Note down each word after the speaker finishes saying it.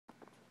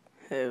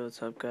Hey,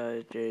 what's up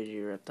guys,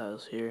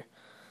 JAGreptiles here.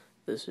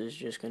 This is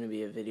just going to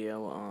be a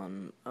video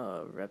on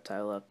a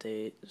reptile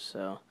update.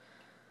 So,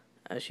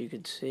 as you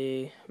can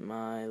see,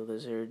 my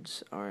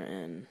lizards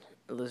and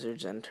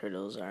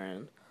turtles are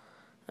in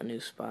a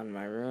new spot in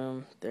my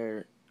room.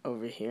 They're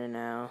over here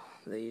now.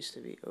 They used to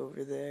be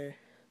over there,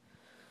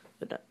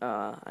 but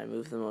I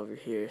moved them over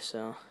here,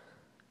 so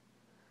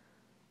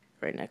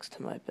right next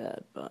to my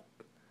bed.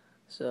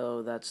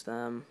 So that's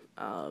them.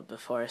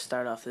 Before I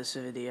start off this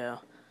video,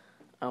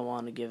 I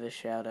want to give a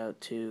shout out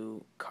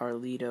to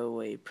Carlito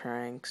Way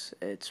Pranks.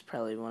 It's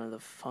probably one of the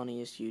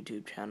funniest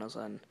YouTube channels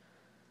on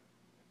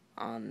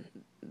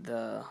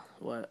the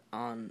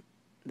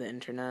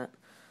internet.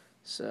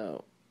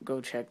 So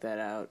go check that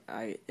out.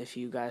 If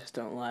you guys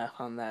don't laugh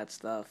on that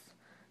stuff,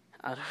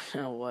 I don't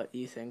know what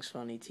you think's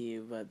funny to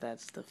you, but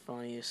that's the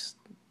funniest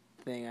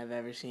thing I've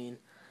ever seen.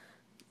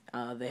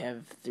 They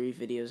have 3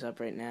 videos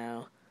up right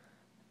now,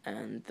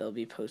 and they'll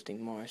be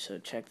posting more, so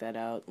check that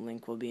out.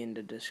 Link will be in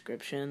the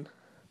description.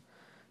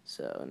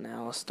 So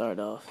now I'll start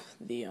off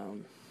the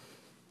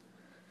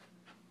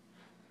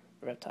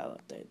reptile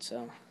update.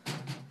 So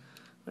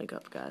wake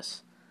up,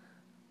 guys.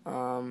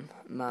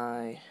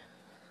 My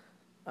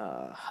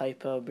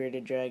hypo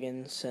bearded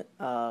dragon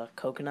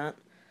coconut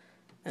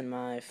and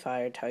my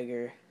fire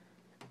tiger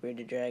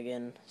bearded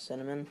dragon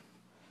cinnamon.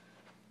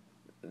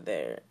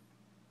 There,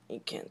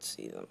 you can't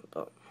see them,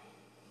 but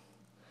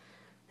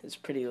it's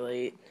pretty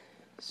late,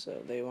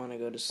 so they want to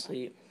go to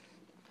sleep.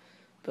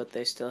 But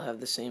they still have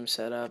the same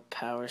setup: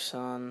 power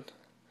sun,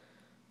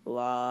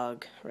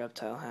 log,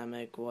 reptile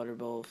hammock, water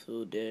bowl,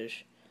 food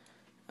dish,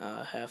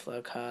 half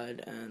log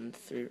hide, and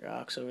 3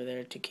 rocks over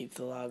there to keep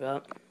the log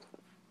up.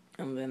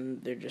 And then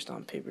they're just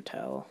on paper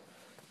towel.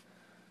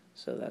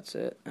 So that's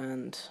it.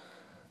 And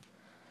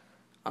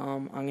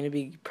I'm going to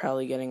be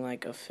probably getting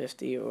like a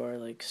 50 or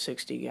like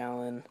 60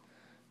 gallon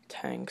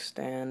tank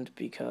stand,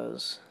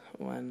 because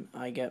when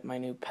I get my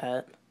new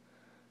pets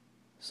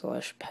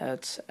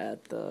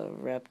at the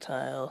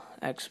Reptile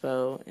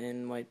Expo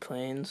in White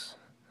Plains,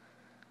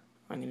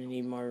 I'm going to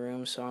need more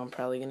room, so I'm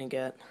probably going to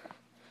get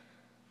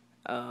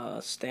a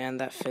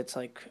stand that fits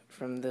like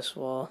from this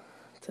wall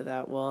to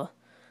that wall,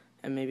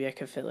 and maybe I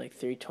could fit like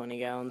 3 20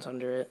 gallons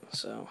under it,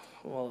 so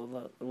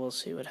we'll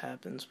see what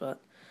happens. But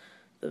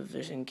the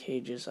vision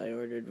cages I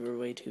ordered were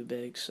way too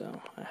big,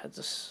 so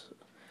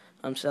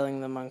I'm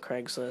selling them on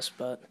Craigslist,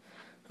 but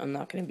I'm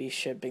not going to be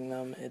shipping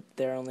them.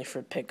 They're only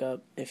for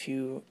pickup. If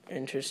you're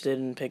interested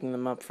in picking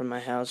them up from my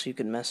house, you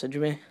can message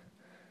me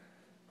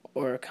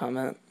or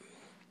comment.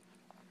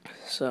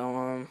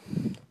 So,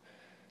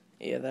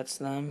 yeah, that's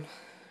them.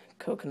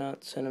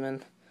 Coconut,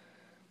 cinnamon.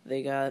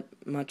 They got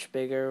much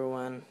bigger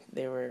when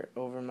they were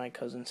over my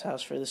cousin's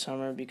house for the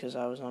summer because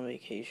I was on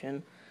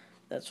vacation.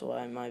 That's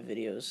why my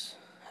videos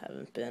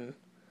haven't been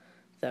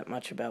that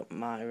much about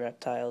my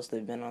reptiles.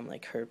 They've been on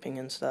like herping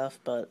and stuff,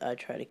 but I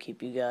try to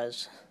keep you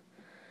guys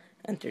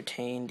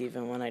entertained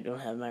even when I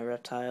don't have my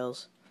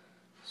reptiles.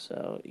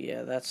 So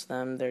yeah, that's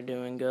them. They're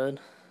doing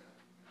good.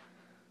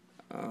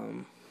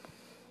 On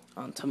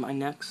to my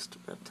next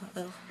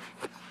reptile.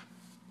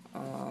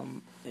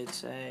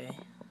 It's a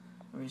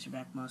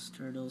razorback musk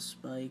turtle,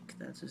 Spike.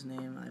 That's his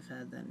name. I've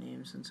had that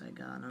name since I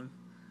got him.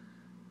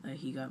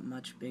 He got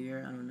much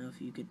bigger. I don't know if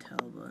you could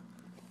tell, but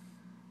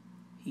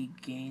he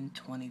gained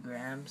 20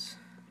 grams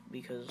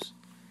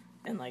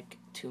in like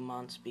 2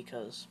 months,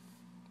 because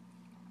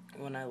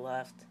when I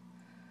left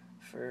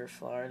for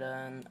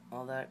Florida and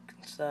all that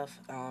stuff,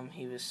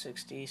 he was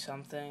 60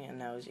 something and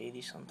now he's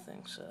 80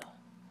 something, so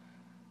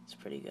it's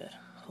pretty good.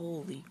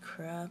 Holy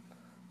crap,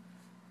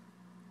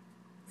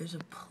 there's a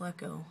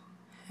pleco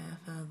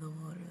half out of the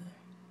water there.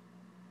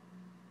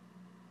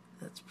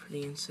 That's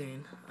pretty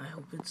insane. I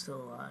hope it's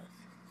still alive.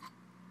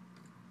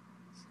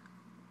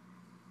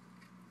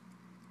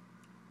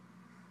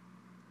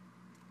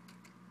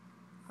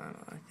 I don't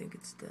know, I think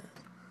it's dead.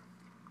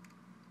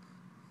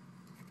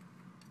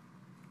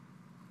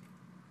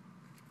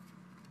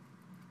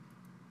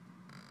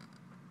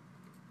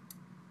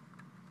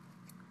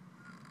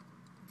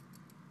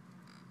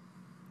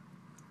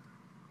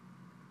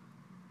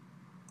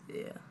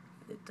 Yeah,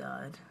 it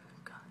died.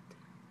 God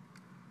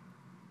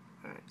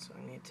damn. Alright, so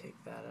I need to take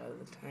that out of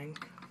the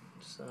tank.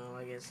 So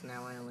I guess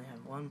now I only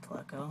have 1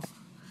 pleco,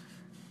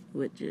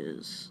 which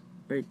is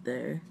right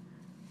there.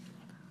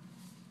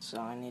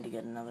 So I need to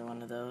get another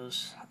one of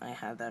those. I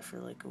had that for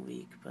like a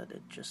week, but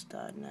it just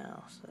died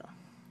now, so.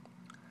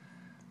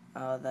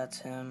 That's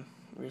him.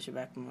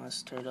 Razorback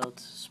musk turtle,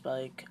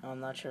 Spike.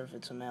 I'm not sure if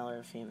it's a male or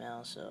a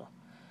female, so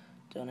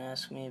don't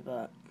ask me,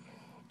 but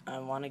I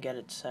want to get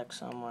it sexed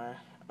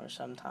somewhere or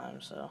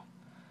sometime, so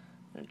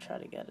I'm going to try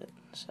to get it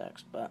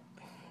sexed. But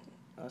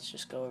let's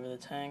just go over the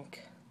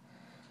tank.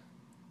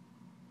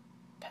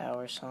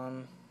 Power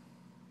sun,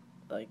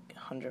 like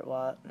 100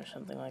 watt or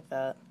something like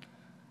that.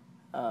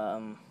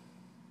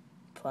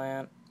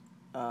 Plant,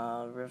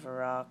 river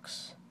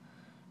rocks,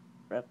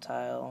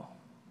 reptile,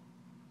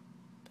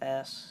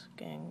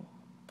 basking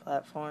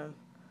platform,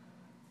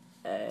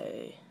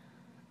 a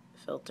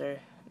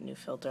filter, new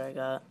filter I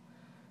got,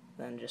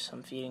 then just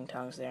some feeding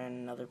tongs there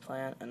and another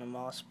plant and a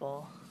moss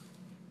ball.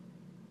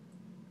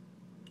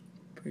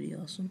 Pretty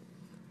awesome.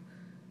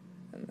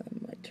 And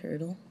then my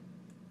turtle,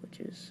 which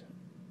is,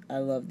 I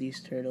love these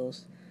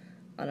turtles.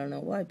 I don't know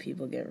why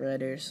people get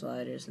red air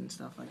sliders and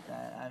stuff like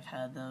that. I've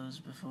had those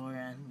before,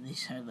 and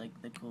these are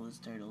like the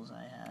coolest turtles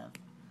I have.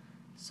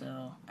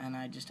 So, and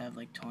I just have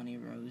like 20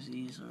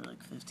 rosies or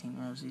like 15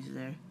 rosies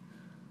there.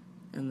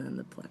 And then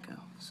the pleco.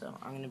 So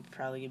I'm going to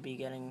probably be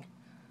getting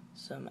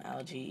some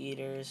algae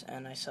eaters,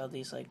 and I saw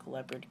these like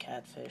leopard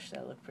catfish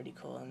that look pretty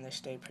cool, and they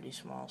stay pretty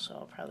small, so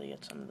I'll probably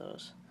get some of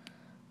those.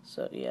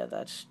 So yeah,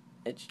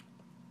 it's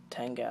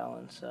 10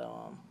 gallons,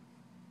 so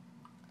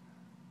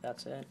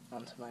that's it.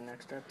 On to my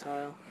next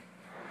reptile.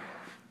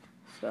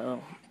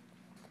 So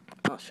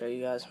I'll show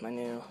you guys my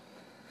new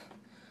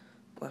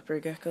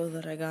leopard gecko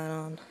that I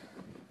got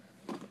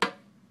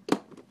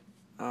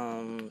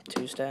on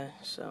Tuesday,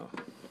 so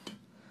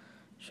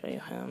show you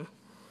him.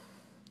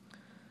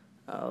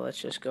 Let's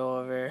just go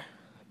over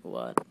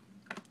what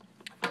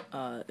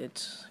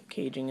its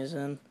caging is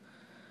in.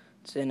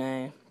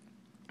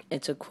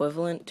 It's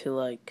equivalent to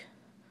like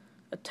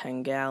a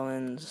 10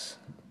 gallons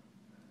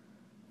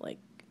like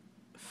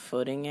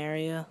footing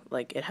area.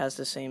 Like it has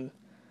the same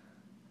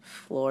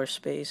floor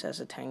space as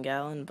a 10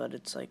 gallon, but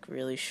it's like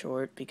really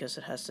short because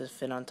it has to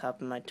fit on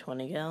top of my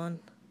 20 gallon.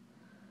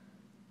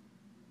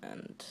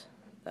 And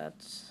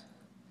that's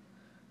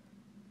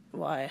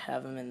why I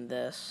have them in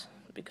this,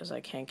 because I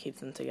can't keep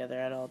them together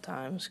at all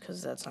times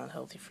because that's not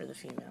healthy for the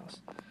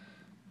females.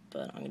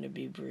 But I'm going to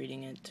be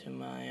breeding it to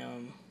my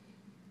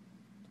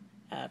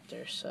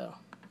apter, so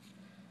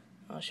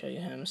I'll show you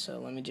him. So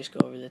let me just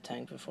go over the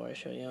tank before I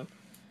show you him.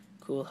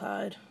 Cool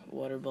hide,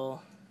 water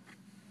bowl,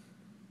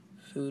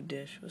 food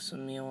dish with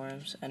some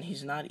mealworms, and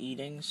he's not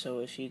eating, so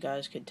if you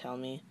guys could tell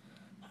me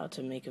how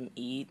to make him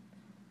eat,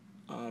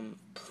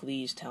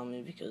 please tell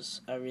me,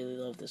 because I really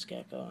love this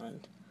gecko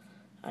and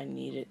I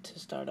need it to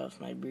start off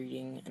my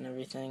breeding and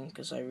everything,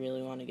 because I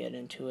really want to get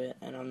into it,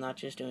 and I'm not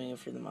just doing it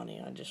for the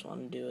money. I just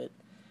want to do it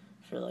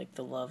for like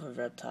the love of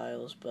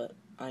reptiles, but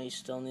I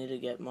still need to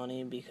get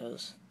money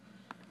because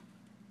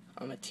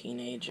I'm a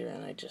teenager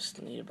and I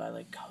just need to buy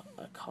like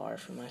a car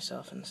for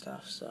myself and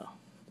stuff. So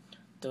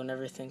don't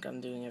ever think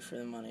I'm doing it for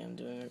the money. I'm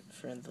doing it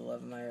for the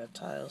love of my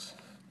reptiles.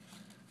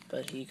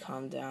 But he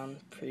calmed down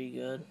pretty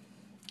good.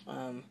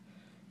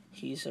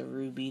 He's a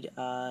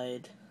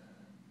ruby-eyed,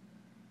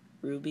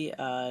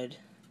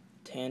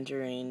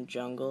 tangerine,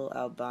 jungle,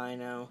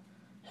 albino,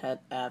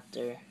 het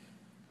apter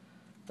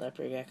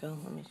leopard gecko.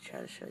 Let me try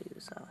to show you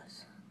his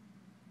eyes.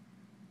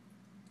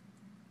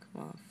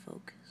 Come on,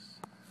 focus.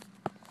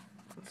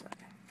 1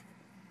 second.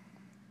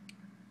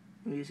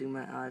 I'm using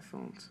my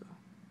iPhone, so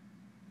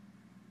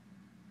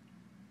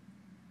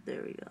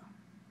there we go.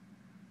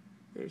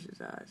 There's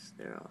his eyes.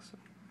 They're awesome.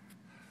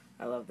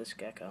 I love this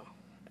gecko.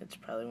 It's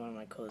probably one of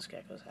my coolest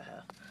geckos I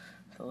have.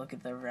 So look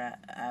at the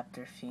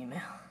apter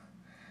female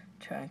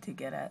trying to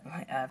get at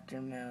my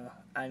apter male.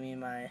 I mean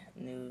my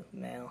new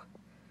male.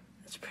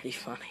 That's pretty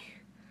funny.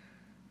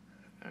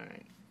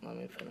 Alright, let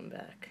me put him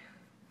back.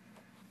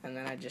 And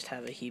then I just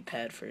have a heat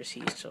pad for his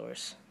heat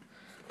source.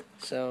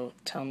 So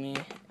tell me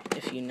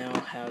if you know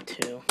how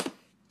to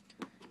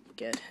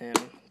get him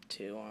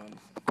to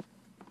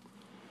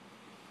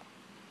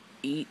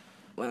eat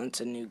when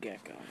it's a new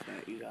gecko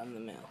that you got in the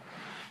mail.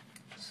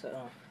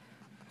 So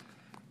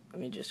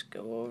let me just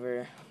go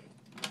over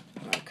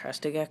my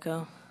crested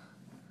gecko.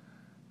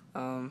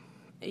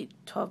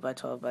 12 by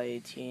 12 by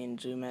 18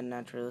 zoom in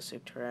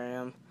naturalistic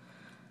terrarium.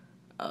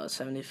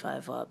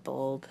 75 watt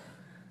bulb,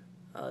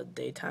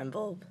 daytime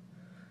bulb.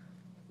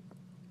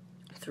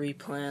 3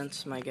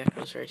 plants. My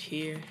gecko's right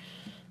here,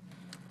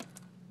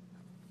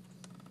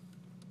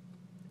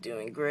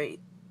 doing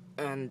great,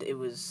 and it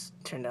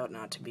turned out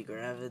not to be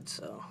gravid,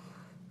 so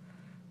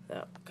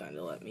that kind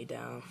of let me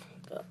down.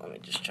 But let me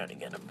just try to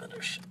get a better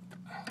shot.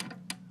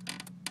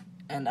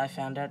 And I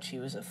found out she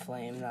was a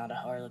flame, not a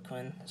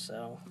harlequin,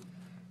 so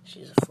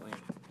she's a flame.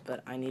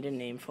 But I need a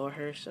name for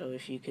her, so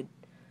if you could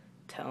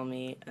tell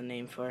me a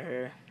name for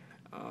her,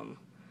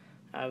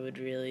 that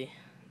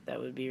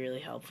would be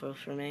really helpful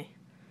for me.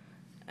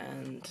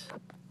 And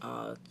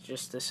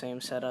just the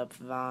same setup: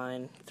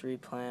 vine, 3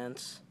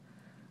 plants,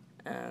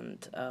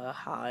 and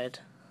hide,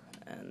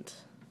 and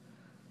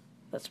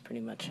that's pretty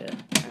much it.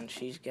 And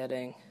she's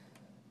getting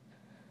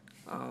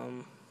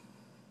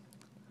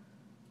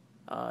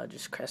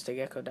just crested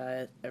gecko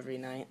diet every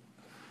night.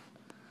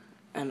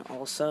 And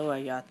also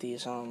I got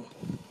these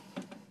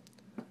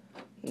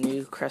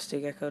new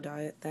crested gecko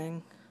diet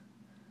thing.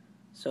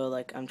 So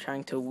like I'm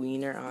trying to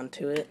wean her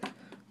onto it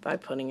by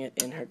putting it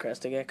in her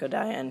crested gecko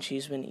diet, and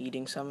she's been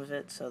eating some of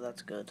it, so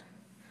that's good.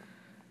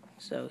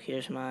 So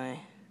here's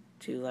my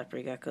 2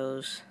 leopard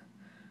geckos.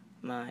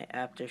 My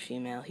apter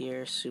female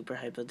here,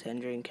 super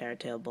hypotendrine,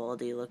 carrot-tail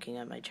baldy, looking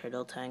at my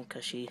turtle tank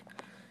because it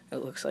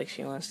looks like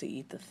she wants to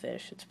eat the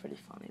fish. It's pretty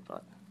funny,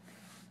 but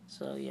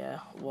so yeah,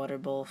 water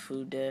bowl,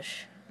 food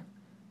dish,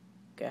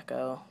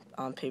 gecko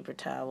on paper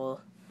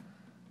towel,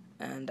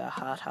 and a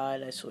hot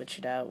hide. I switch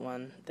it out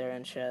when they're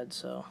in shed,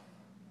 so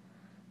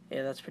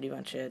yeah, that's pretty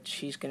much it.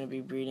 She's gonna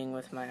be breeding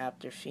with my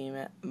Apter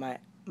female,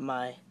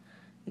 my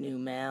new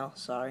male.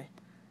 Sorry.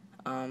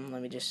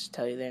 Let me just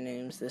tell you their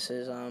names. This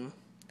is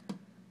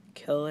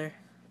Killer.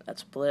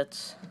 That's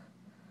Blitz.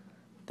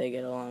 They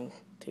get along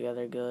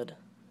together good,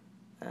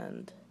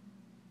 and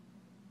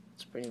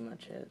that's pretty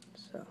much it.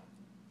 So,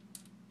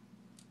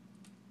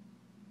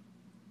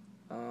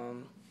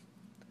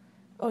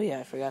 oh yeah,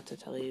 I forgot to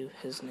tell you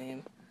his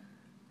name.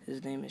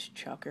 His name is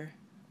Chucker.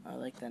 I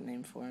like that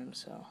name for him,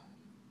 so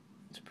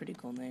it's a pretty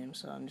cool name,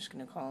 so I'm just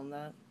gonna call him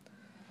that.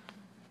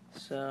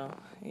 So,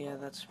 yeah,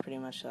 that's pretty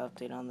much the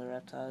update on the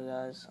reptile,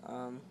 guys.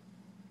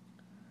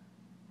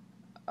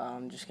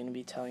 I'm just gonna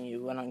be telling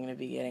you when I'm gonna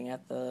be getting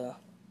at the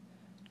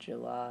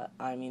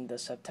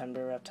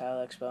September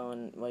Reptile Expo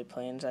in White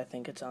Plains. I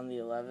think it's on the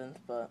 11th,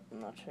 but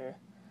I'm not sure.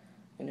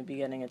 I'm gonna be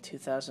getting a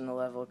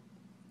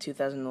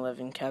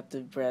 2011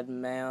 captive bred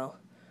male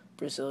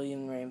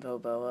Brazilian rainbow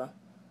boa,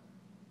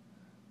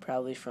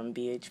 probably from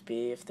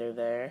BHB if they're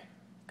there,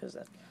 because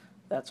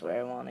that's where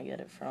I want to get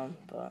it from,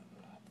 but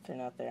if they're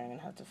not there, I'm going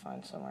to have to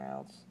find somewhere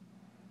else.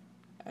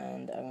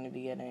 And I'm going to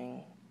be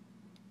getting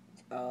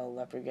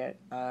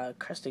a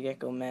crested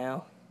gecko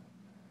male,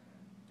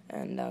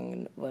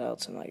 and what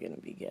else am I going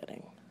to be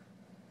getting?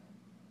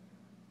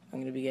 I'm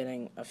going to be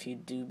getting a few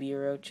dubia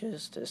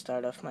roaches to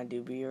start off my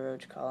dubia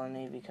roach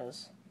colony,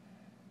 because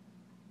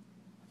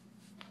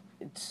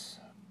it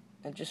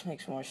just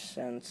makes more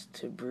sense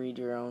to breed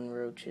your own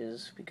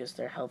roaches because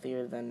they're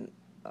healthier than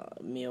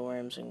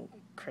mealworms and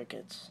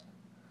crickets.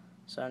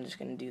 So I'm just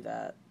going to do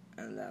that,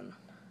 and then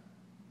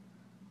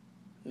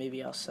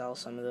maybe I'll sell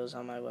some of those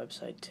on my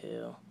website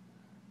too,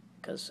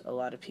 because a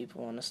lot of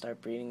people want to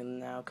start breeding them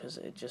now because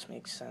it just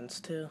makes sense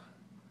to.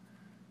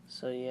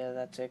 So yeah,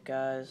 that's it,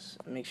 guys.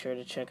 Make sure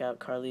to check out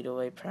Carlito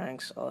Way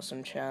Pranks'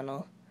 awesome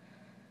channel,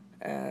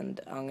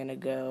 and I'm going to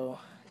go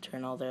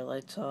turn all their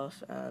lights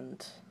off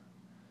and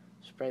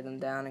spray them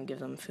down and give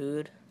them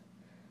food.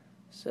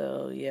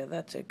 So yeah,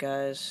 that's it,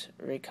 guys.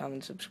 Rate,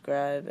 comment,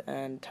 subscribe,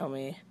 and tell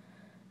me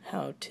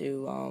how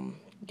to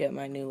get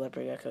my new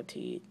leopard gecko to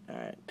eat.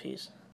 Alright, peace.